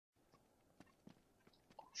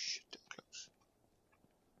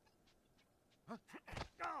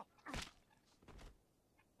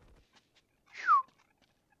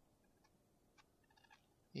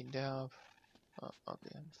en deroppe. Og op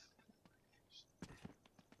igen.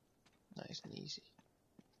 Nice and easy.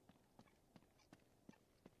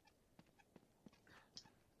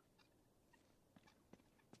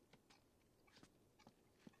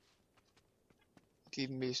 Det er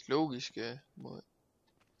den mest logiske måde.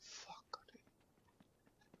 Fuck det.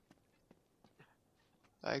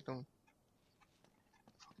 Der er ikke nogen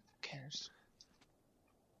cans.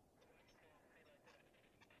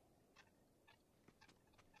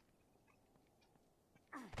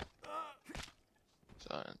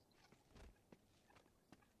 Sådan.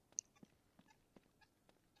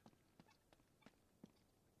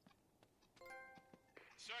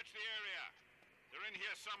 Search the area. They're in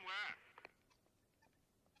here somewhere.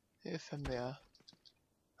 Det er fandme er.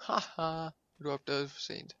 Haha, du opdagede for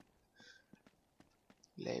sent.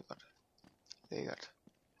 Labert. Lækkert.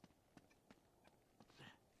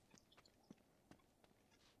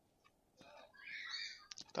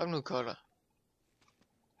 Der er noget kolder.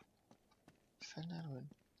 Hvad fanden er du henne?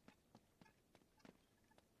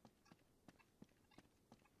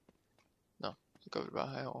 Nå, så går vi bare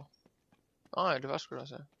herover. Nej, det var sgu da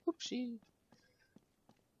også her. Upsi.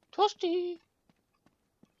 Tosti.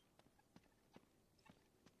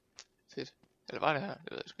 Fedt. Eller var det her?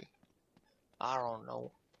 Det ved jeg sgu ikke. I don't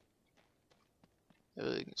know. Jeg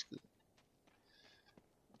ved ikke en skid.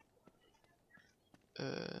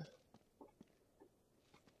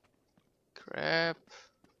 Crap.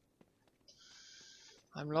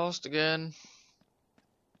 I'm lost again.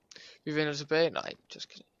 Vi vender tilbage. Nej, just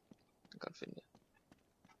kidding. Jeg kan godt finde det.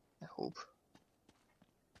 I hope.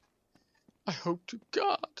 I hope to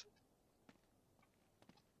God.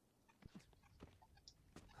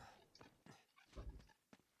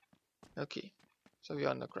 Okay. Så er vi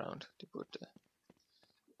underground. Det burde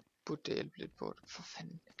det hjælpe lidt på det. For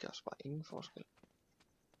fanden, det gør også bare ingen forskel.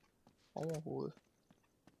 Overhovedet.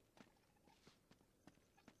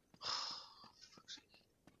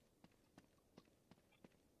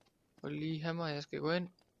 Og lige have mig, jeg skal gå ind.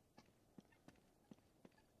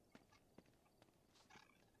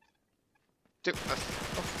 Det,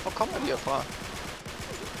 hvor kommer de herfra?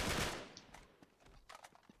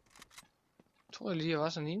 Jeg tror lige, jeg var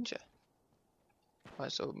sådan en ninja.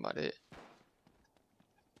 Og så åbenbart det.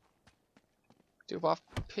 Det er jo bare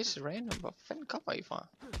pisse random. Hvor fanden kommer I fra?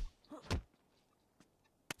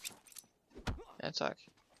 Ja, tak.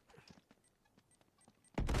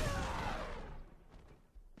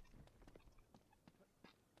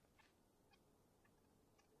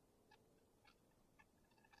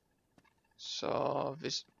 Så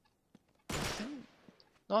hvis...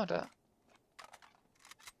 Nå, der.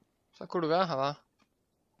 Så kunne du være her, var.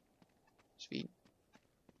 Svin.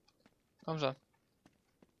 Kom så.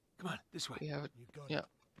 Come on, this way. Ja.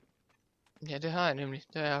 Ja, det har jeg nemlig.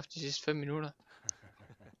 Det har jeg haft de sidste 5 minutter.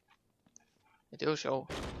 Ja, det var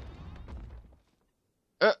sjovt.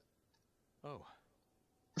 Oh.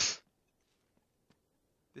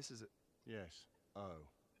 This is a... Yes. Oh.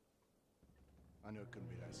 I knew it couldn't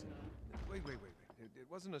be that simple. Wait. It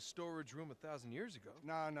wasn't a storage room 1,000 years ago.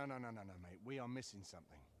 No, mate. We are missing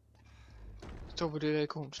something. Stå på det der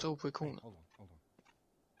ikon. Stå på ikonet. Hold on.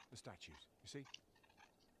 The statues. You see?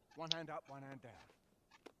 One hand up, one hand down.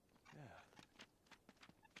 Yeah.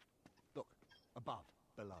 Look, above,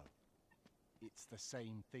 below. It's the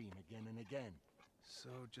same theme again and again.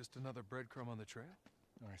 So, just another breadcrumb on the trail?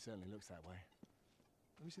 Oh, it certainly looks that way.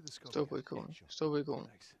 Let me see the scope. Stå på ikonet. Stå på ikonet.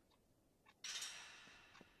 Thanks.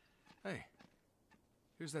 Hey,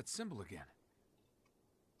 here's that symbol again.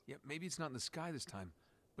 Yeah, maybe it's not in the sky this time,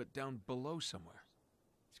 but down below somewhere.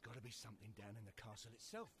 It's got to be something down in the castle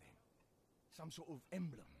itself, then. Some sort of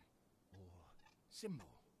emblem or symbol.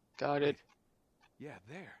 Got it. Yeah,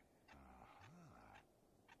 there.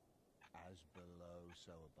 As below,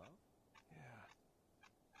 so above. Yeah.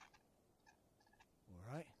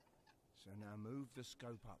 All right. So now move the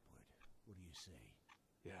scope upward. What do you see?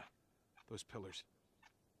 Yeah, those pillars.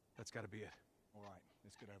 That's got to be it. All right,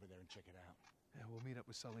 let's get over there and check it out. Yeah, we'll meet up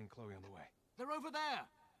with Sully and Chloe on the way. They're over there!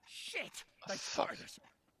 Shit! They Fuck. spotted us!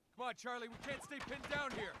 Come on, Charlie, we can't stay pinned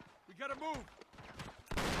down here. We gotta move.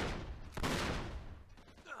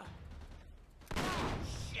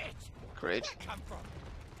 Shit! Great. Where'd it come from?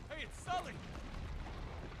 Hey, it's Sully!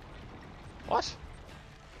 What?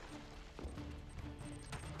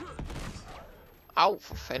 Au,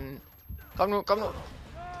 for fanden. Kom nu.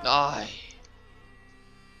 Nej.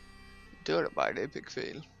 Det var da bare et epic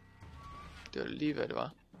fail. Det var lige hvad det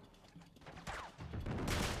var.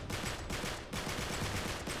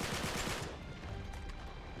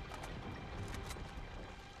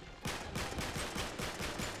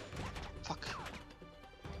 Fuck.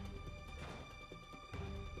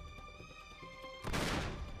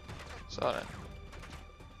 Sådan.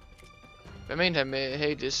 Hvad mente han med, hey,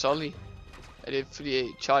 det er Sully? Er det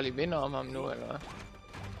fordi Charlie minder om ham nu, eller hvad?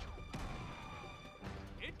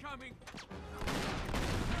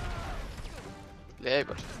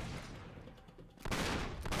 Labert.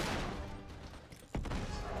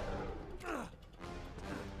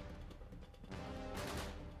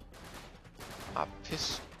 Ah,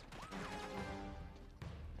 pis.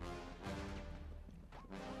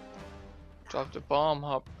 Drop the bomb,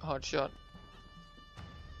 hot shot.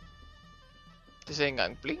 Det ser ikke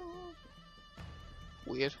engang bling.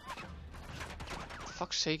 Weird.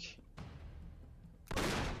 Fuck's sake.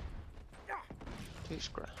 Det er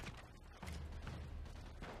sgu da.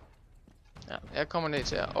 Ja, jeg kommer ned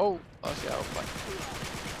til jer. Også jeg er oppe.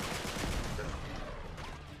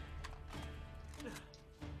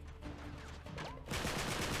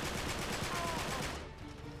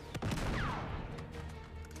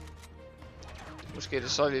 Måske er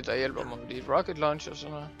det så lidt, der hjælper mig med de rocket launcher og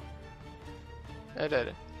sådan noget. Ja, det er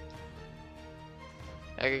det.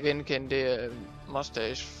 Jeg kan genkende det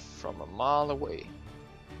mustache from a mile away.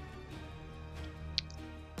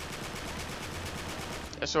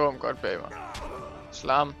 Jeg så ham godt bag mig.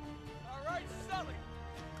 Slam.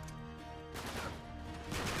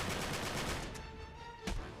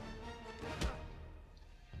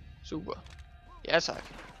 Super. Ja tak.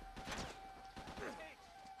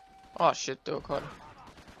 Oh shit, det var koldt.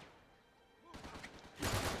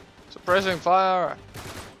 Suppressing fire.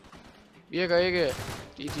 Virker ikke.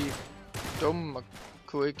 De er dumme og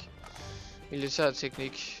kunne ikke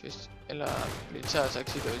militærteknik, eller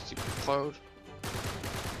militærtaktikker, hvis de prøvede.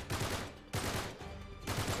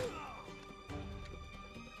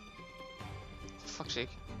 Fuck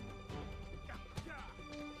sake.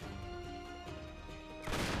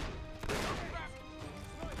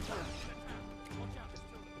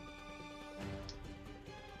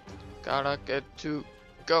 Gotta get to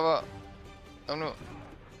cover. Kom nu.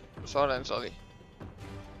 Sådan, sorry.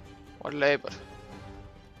 What labert.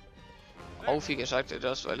 Og fik jeg sagt, at det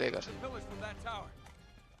også var lækkert.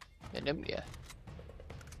 Ja, nemlig ja.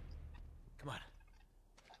 Come on.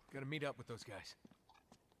 Gotta meet up with those guys.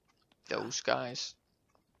 Those guys.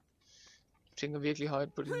 Du tænker virkelig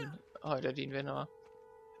højt af dine venner, hva'?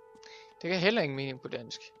 Det kan heller ingen mening på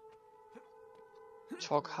dansk.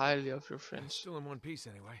 Talk highly of your friends. Still in one piece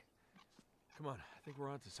anyway. Come on, I think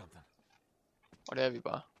we're onto something. Og det er vi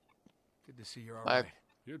bare. Good to see you're alright.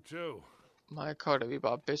 You too. Mig og Kort er vi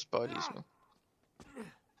bare best buddies nu.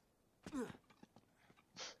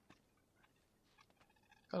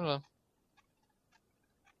 Kom så.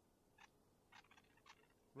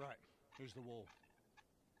 Right. Here's the wall.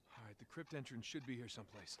 Alright, the crypt entrance should be here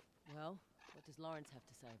someplace. Well, what does Lawrence have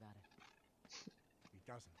to say about it? He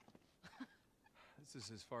doesn't. This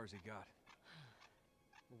is as far as he got.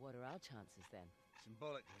 Well, what are our chances then?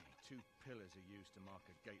 Symbolically, 2 pillars are used to mark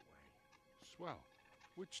a gateway. Swell.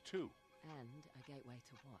 Which two? And a gateway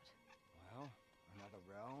to what? Well, another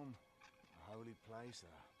realm, a holy place,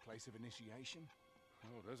 a place of initiation.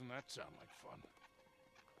 Oh, doesn't that sound like fun?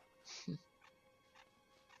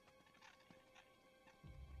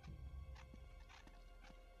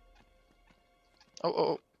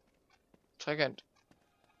 Oh. Trekant.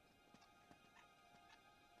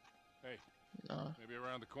 Hey, Nå. maybe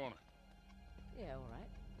around the corner. Yeah, all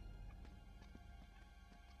right.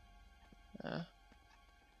 Ja.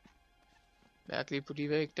 Mærk lige på de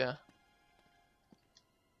væg der.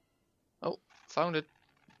 Oh, found it.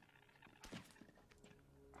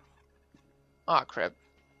 Ah, crap.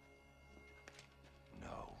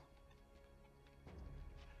 No.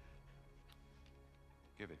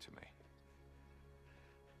 Give it to me.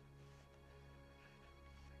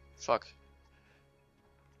 Fuck.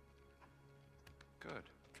 Good.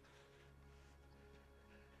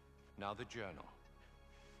 Now the journal.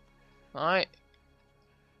 Nej.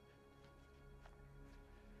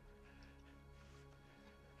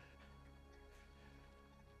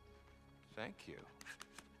 Thank you.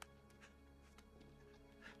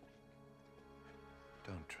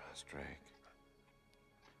 Don't trust Drake.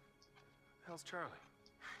 Hell's Charlie?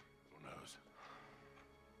 Who knows?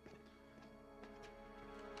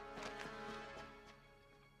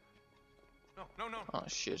 No. Oh,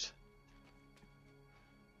 shit.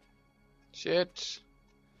 Shit.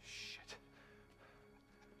 Shit.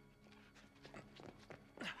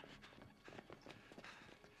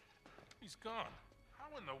 He's gone.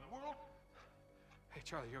 How in the world? Hey,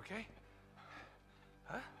 Charlie, you okay?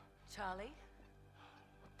 Huh? Charlie?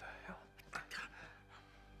 What the hell?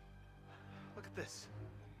 Look at this.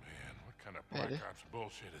 Man, what kind of Hey, Black Ops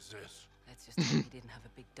bullshit is this? Let's just hope he didn't have a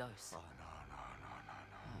big dose. Oh, no.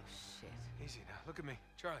 Oh, shit. Easy now. Look at me.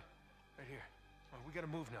 Charlie. Right here. We gotta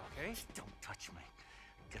move now, okay? Don't touch me.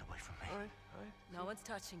 Get away from me. All right, all right. No one's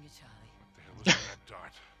touching you, Charlie. What the hell was in that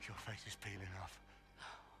dart? Your face is peeling off.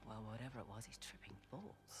 Well, whatever it was, he's tripping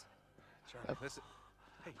balls. Charlie, listen.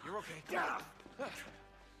 Hey, you're okay.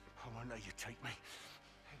 I won't let you take me.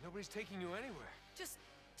 Hey, nobody's taking you anywhere. Just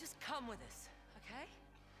come with us, okay?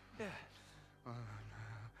 Yeah. Oh no.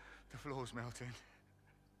 The floor's melting.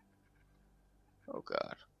 Oh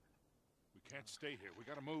god. We can't stay here. We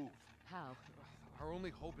gotta move. How? Our only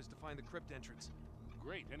hope is to find the crypt entrance.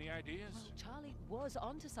 Great. Any ideas? Well, Charlie was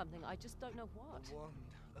onto something. I just don't know what. The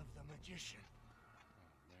wand of the magician.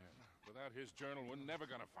 Man, without his journal, we're never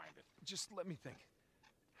gonna find it. Just let me think.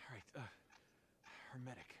 All right,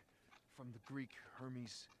 hermetic. From the Greek,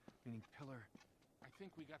 Hermes, meaning pillar. I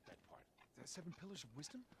think we got that part. The 7 pillars of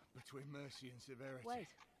wisdom? Between mercy and severity.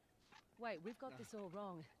 Wait, we've got this all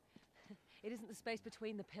wrong. It isn't the space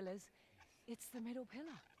between the pillars. It's the middle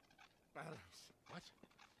pillar. Balance. What?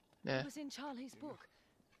 Yeah. It was in Charlie's book.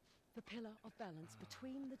 The pillar of balance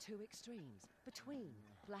between the two extremes. Between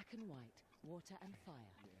black and white, water and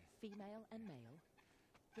fire, female and male.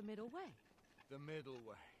 The middle way. The middle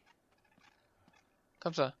way.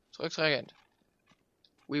 Kom så. Tryk trekant.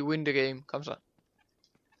 We win the game. Kom så.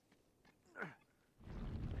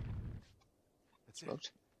 That's it.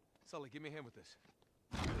 Smukt. Sully, give me a hand with this.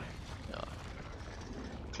 Ja.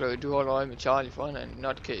 Chloe, du holder øje med Charlie, for han er en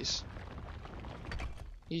nutcase.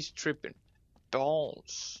 He's tripping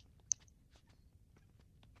balls.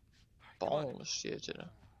 Balls, siger jeg til dig.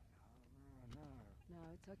 No,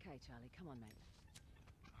 it's okay, Charlie. Come on, mate.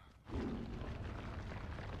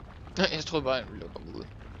 Jeg troede bare, han ville komme ud.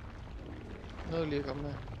 Noget lige at komme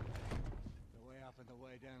med. The way up and the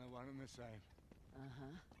way down are one and the same.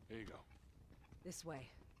 Uh-huh. Here you go. This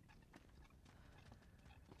way.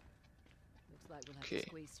 Looks like we'll have Okay. to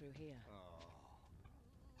squeeze through here.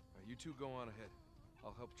 You two go on ahead.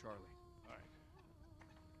 I'll help Charlie. All right.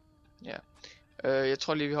 Ja. Jeg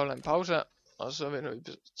tror lige, vi holder en pause her. Og så vender vi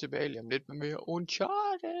tilbage lige om lidt med mere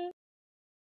Uncharted.